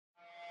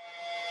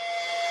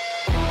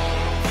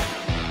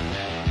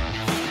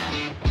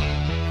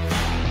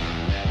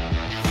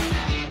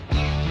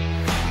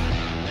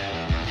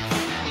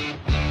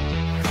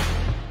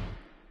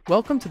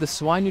Welcome to the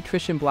Swine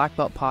Nutrition Black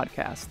Belt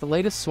Podcast, the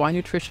latest swine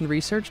nutrition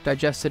research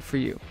digested for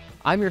you.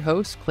 I'm your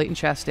host,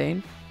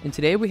 𝗘𝘅𝗽𝗲𝗁, and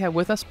today we have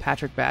with us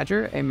Patrick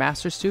Badger, a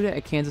master's student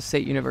at Kansas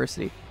State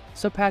University.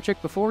 So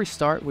Patrick, before we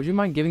start, would you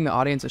mind giving the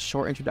audience a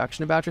short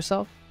introduction about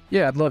yourself?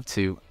 Yeah, I'd love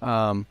to.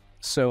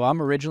 So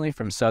I'm originally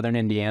from southern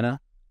Indiana.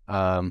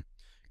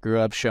 Grew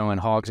up showing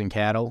hogs and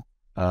cattle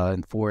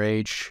in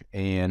 4-H,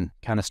 and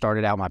kind of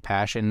started out my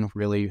passion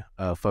really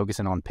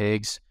focusing on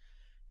pigs.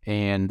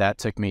 And that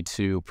took me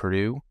to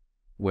Purdue,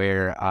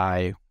 where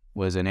I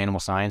was an animal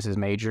sciences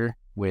major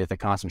with a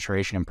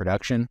concentration in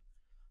production.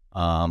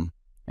 And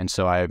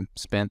so I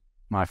spent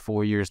my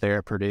 4 years there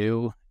at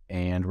Purdue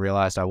and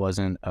realized I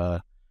wasn't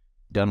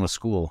done with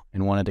school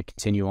and wanted to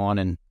continue on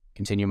and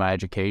continue my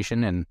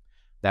education. And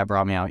that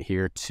brought me out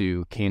here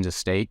to Kansas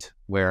State,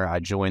 where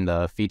I joined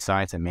the feed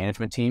science and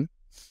management team.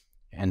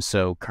 And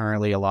so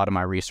currently a lot of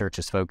my research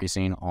is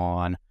focusing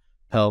on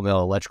pellet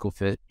mill electrical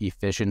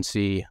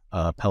efficiency,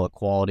 pellet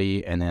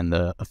quality, and then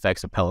the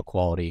effects of pellet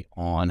quality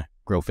on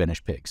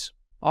grow-finished pigs.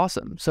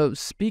 Awesome. So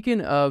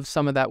speaking of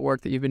some of that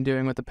work that you've been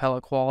doing with the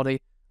pellet quality,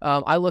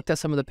 I looked at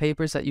some of the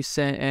papers that you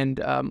sent and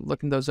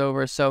looking those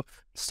over. So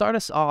start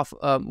us off,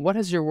 what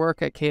has your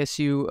work at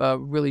KSU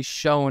really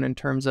shown in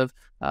terms of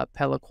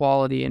pellet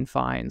quality and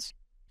fines?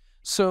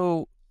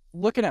 So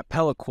looking at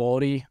pellet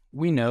quality,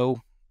 we know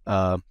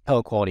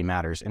pellet quality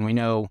matters, and we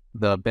know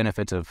the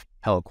benefits of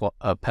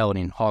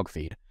pelleting hog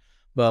feed.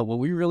 But what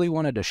we really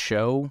wanted to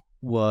show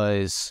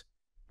was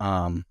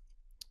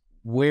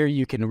where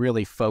you can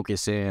really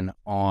focus in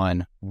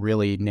on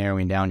really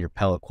narrowing down your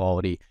pellet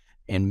quality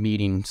and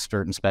meeting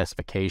certain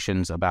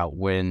specifications about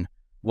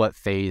what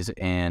phase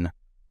in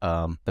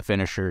the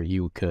finisher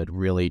you could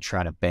really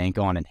try to bank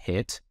on and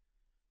hit,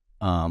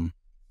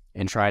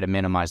 and try to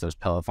minimize those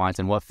pellet fines,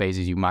 and what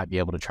phases you might be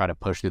able to try to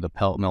push through the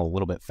pellet mill a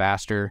little bit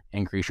faster,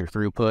 increase your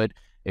throughput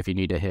if you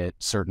need to hit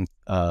certain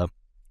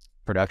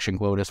production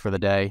quotas for the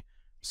day.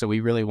 So we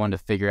really wanted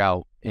to figure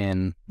out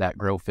in that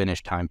grow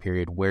finish time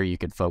period where you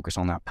could focus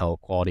on that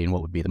pellet quality and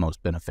what would be the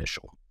most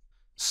beneficial.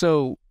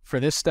 So for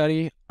this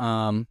study,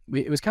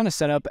 it was kind of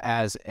set up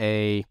as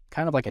a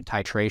kind of like a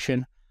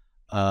titration.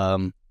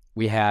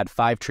 We had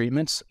 5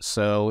 treatments,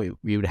 so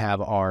we would have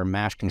our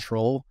mash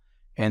control,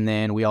 and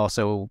then we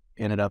also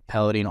ended up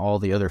pelleting all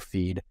the other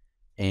feed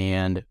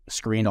and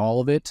screened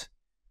all of it.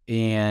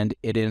 And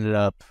it ended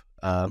up,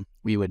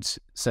 we would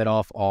set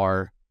off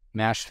our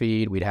mash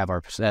feed, we'd have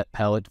our set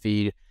pellet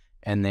feed,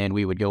 and then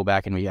we would go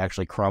back and we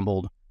actually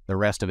crumbled the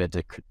rest of it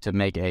to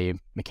make a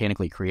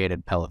mechanically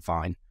created pellet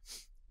fine.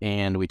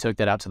 And we took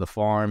that out to the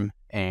farm,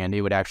 and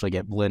it would actually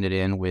get blended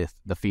in with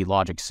the feed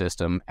logic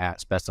system at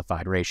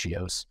specified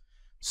ratios.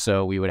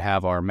 So we would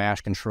have our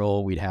mash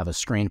control, we'd have a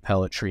screened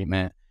pellet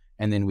treatment,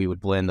 and then we would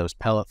blend those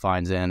pellet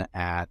fines in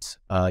at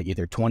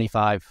either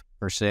 25%,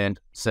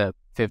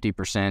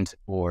 50%,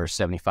 or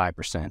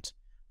 75%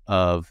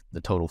 of the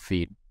total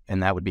feed,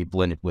 and that would be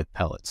blended with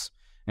pellets.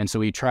 And so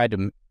we tried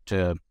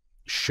to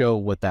show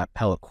what that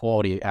pellet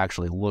quality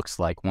actually looks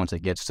like once it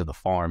gets to the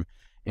farm,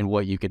 and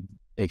what you could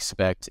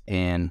expect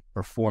in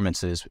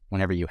performances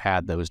whenever you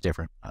had those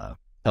different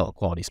pellet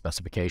quality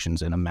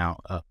specifications and amount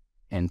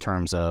in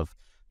terms of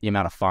the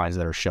amount of fines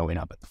that are showing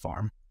up at the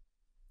farm.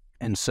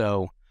 And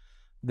so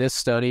this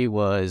study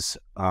was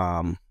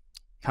kind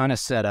of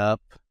set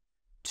up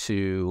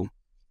to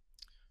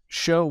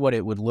show what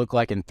it would look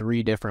like in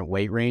 3 different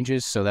weight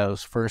ranges. So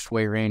those first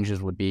weight ranges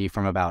would be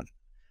from about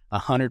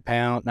 100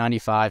 pounds,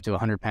 95 to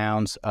 100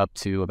 pounds, up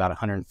to about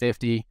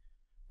 150.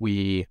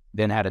 We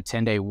then had a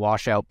 10-day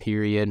washout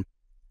period,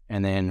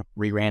 and then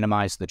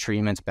re-randomized the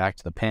treatments back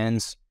to the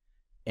pens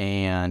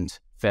and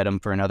fed them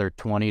for another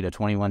 20 to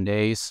 21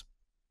 days,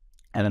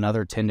 and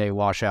another 10-day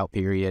washout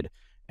period,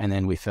 and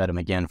then we fed them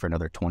again for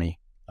another 20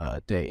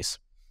 days.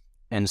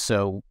 And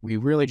so we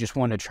really just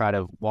wanted to try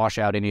to wash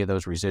out any of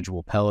those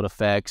residual pellet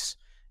effects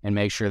and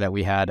make sure that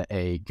we had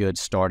a good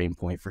starting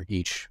point for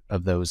each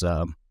of those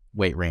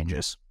weight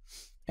ranges.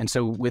 And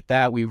so with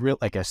that,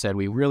 like I said,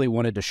 we really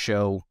wanted to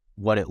show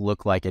what it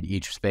looked like at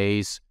each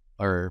phase,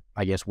 or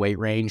I guess weight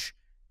range,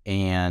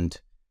 and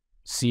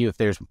see if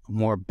there's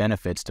more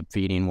benefits to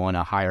feeding one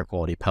a higher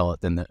quality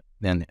pellet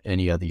than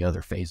any of the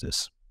other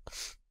phases.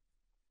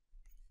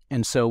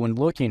 And so when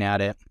looking at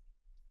it,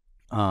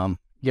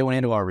 going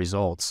into our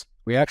results,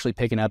 we're actually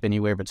picking up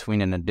anywhere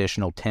between an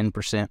additional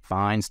 10%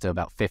 fines to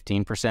about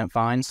 15%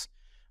 fines,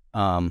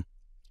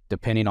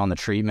 depending on the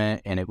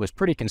treatment. And it was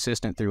pretty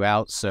consistent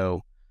throughout.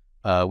 So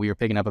we were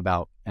picking up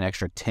about an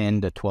extra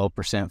 10 to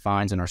 12%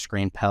 fines in our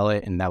screened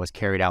pellet, and that was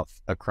carried out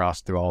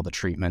across through all the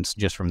treatments,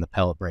 just from the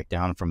pellet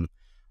breakdown, from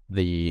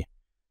the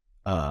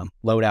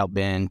load-out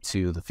bin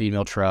to the feed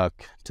mill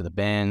truck to the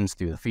bins,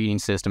 through the feeding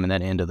system, and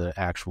then into the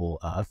actual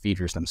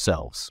feeders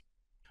themselves.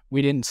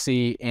 We didn't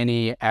see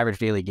any average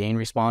daily gain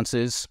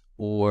responses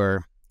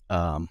or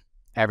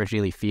average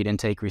daily feed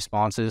intake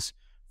responses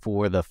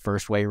for the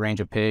first weight range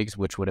of pigs,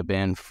 which would have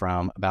been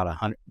from about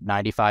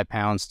 195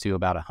 pounds to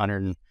about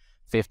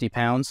 150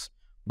 pounds.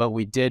 But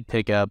we did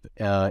pick up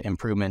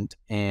improvement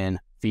in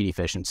feed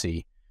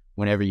efficiency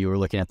whenever you were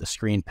looking at the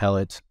screened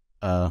pellet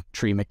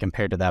treatment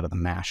compared to that of the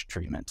mash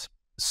treatment.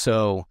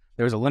 So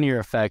there was a linear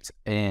effect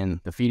in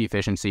the feed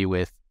efficiency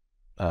with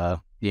the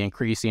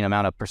increasing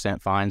amount of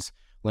percent fines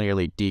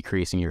linearly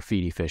decreasing your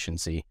feed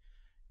efficiency.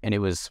 And it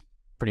was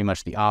pretty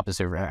much the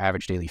opposite of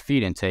average daily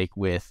feed intake,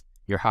 with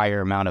your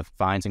higher amount of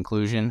fines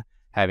inclusion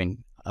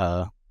having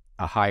a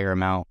higher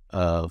amount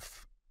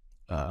of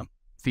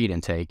feed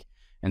intake.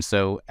 And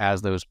so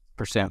as those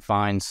percent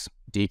fines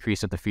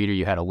decrease at the feeder,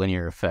 you had a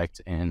linear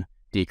effect in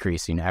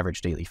decreasing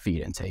average daily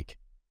feed intake.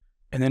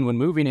 And then when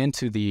moving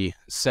into the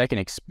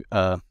second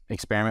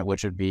experiment,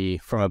 which would be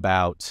from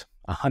about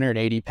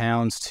 180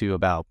 pounds to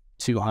about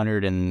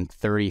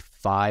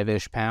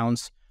 235-ish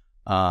pounds,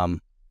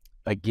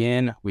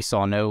 again, we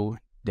saw no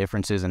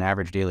differences in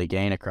average daily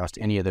gain across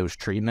any of those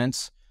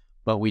treatments,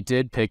 but we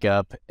did pick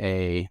up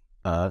a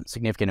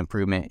significant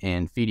improvement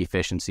in feed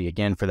efficiency,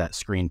 again, for that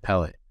screen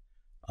pellet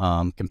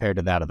compared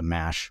to that of the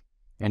mash.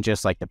 And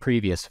just like the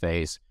previous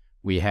phase,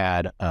 we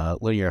had a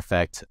linear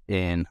effect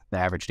in the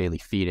average daily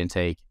feed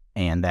intake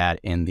and that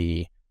in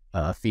the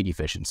feed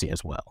efficiency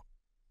as well.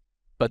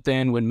 But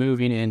then when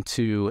moving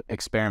into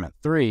experiment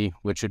 3,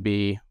 which would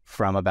be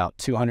from about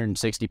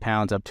 260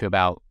 pounds up to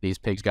about, these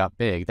pigs got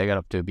big, they got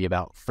up to be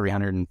about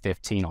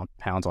 315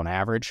 pounds on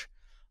average.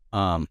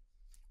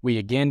 We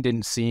again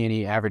didn't see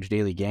any average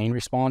daily gain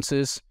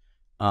responses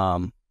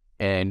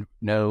and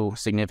no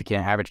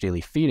significant average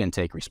daily feed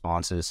intake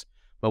responses.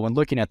 But when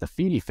looking at the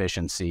feed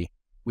efficiency,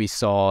 we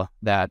saw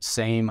that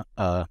same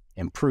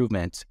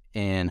improvement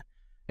in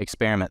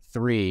experiment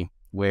 3,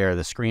 where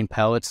the screen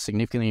pellets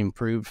significantly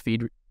improved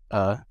feed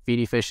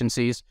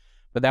efficiencies,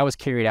 but that was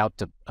carried out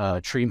to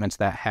treatments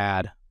that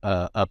had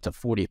up to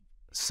 40.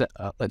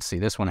 Let's see,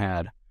 this one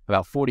had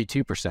about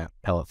 42%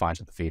 pellet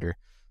fines at the feeder.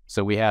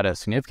 So we had a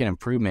significant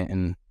improvement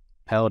in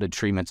pelleted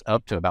treatments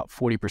up to about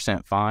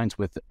 40% fines,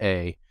 with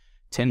a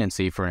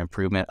tendency for an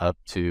improvement up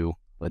to,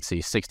 let's see,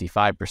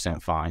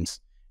 65% fines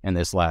in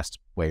this last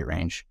weight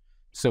range.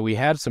 So we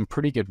had some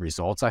pretty good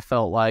results, I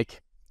felt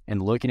like, in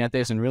looking at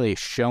this and really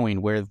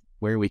showing where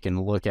we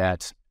can look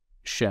at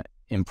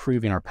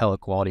improving our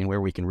pellet quality and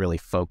where we can really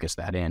focus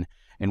that in,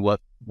 and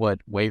what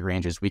weight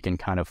ranges we can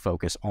kind of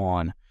focus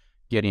on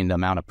getting the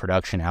amount of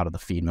production out of the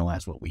feed mill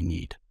as what we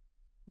need.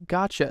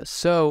 Gotcha.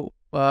 So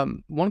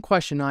one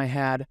question I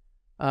had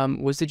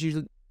was, did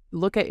you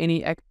look at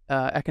any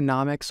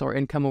economics or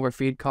income over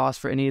feed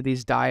costs for any of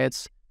these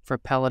diets for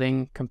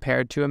pelleting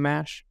compared to a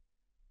mash?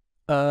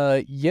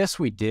 Yes,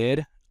 we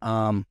did.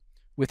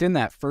 Within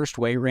that first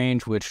weight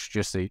range, which,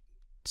 just to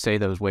say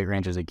those weight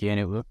ranges again,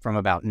 it was from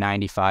about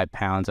 95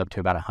 pounds up to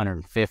about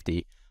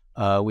 150.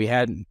 We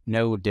had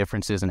no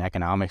differences in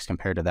economics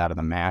compared to that of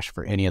the mash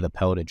for any of the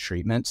pelleted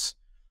treatments.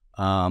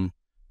 But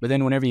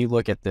then whenever you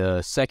look at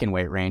the second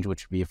weight range,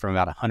 which would be from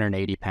about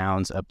 180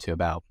 pounds up to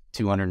about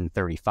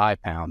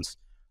 235 pounds,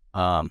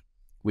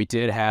 we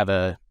did have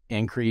a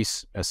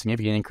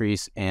significant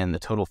increase in the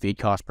total feed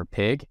cost per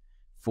pig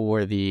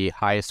for the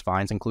highest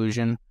fines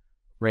inclusion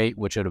rate,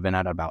 which would have been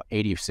at about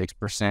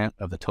 86%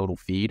 of the total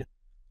feed.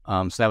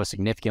 So that was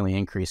significantly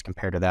increased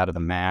compared to that of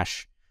the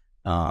mash.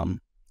 And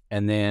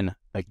then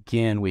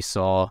again, we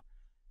saw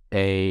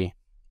the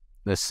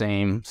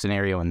same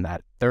scenario in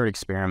that third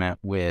experiment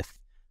with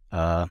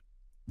the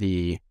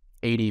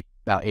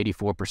about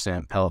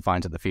 84% pellet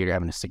fines at the feeder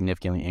having a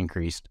significantly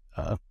increased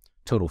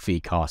total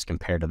feed cost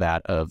compared to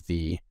that of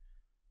the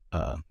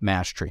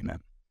mash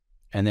treatment.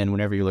 And then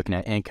whenever you're looking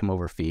at income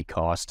over feed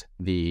cost,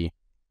 the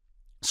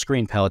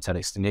screen pellets had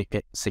a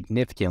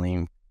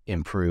significantly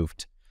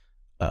improved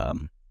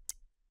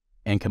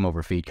income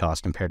over feed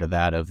cost compared to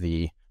that of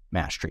the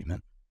mash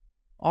treatment.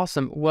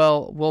 Awesome.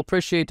 Well, we'll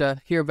appreciate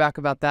to hear back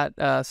about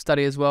that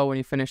study as well when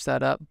you finish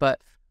that up. But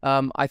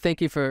I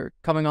thank you for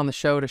coming on the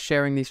show to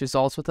sharing these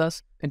results with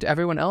us. And to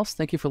everyone else,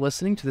 thank you for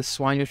listening to the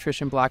Swine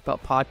Nutrition Black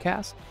Belt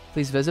podcast.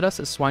 Please visit us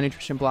at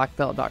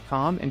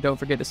swinenutritionblackbelt.com, and don't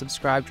forget to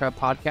subscribe to our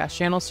podcast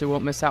channel so you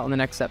won't miss out on the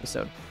next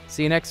episode.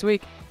 See you next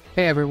week.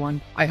 Hey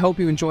everyone, I hope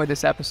you enjoyed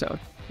this episode.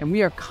 And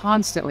we are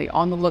constantly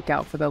on the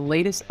lookout for the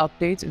latest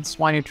updates in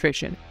swine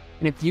nutrition.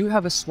 And if you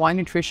have a swine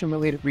nutrition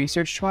related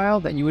research trial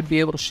that you would be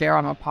able to share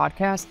on our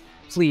podcast,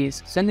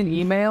 please send an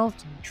email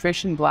to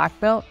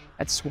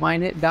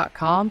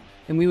nutritionblackbelt@swineit.com,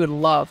 and we would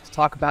love to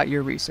talk about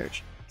your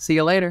research. See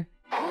you later.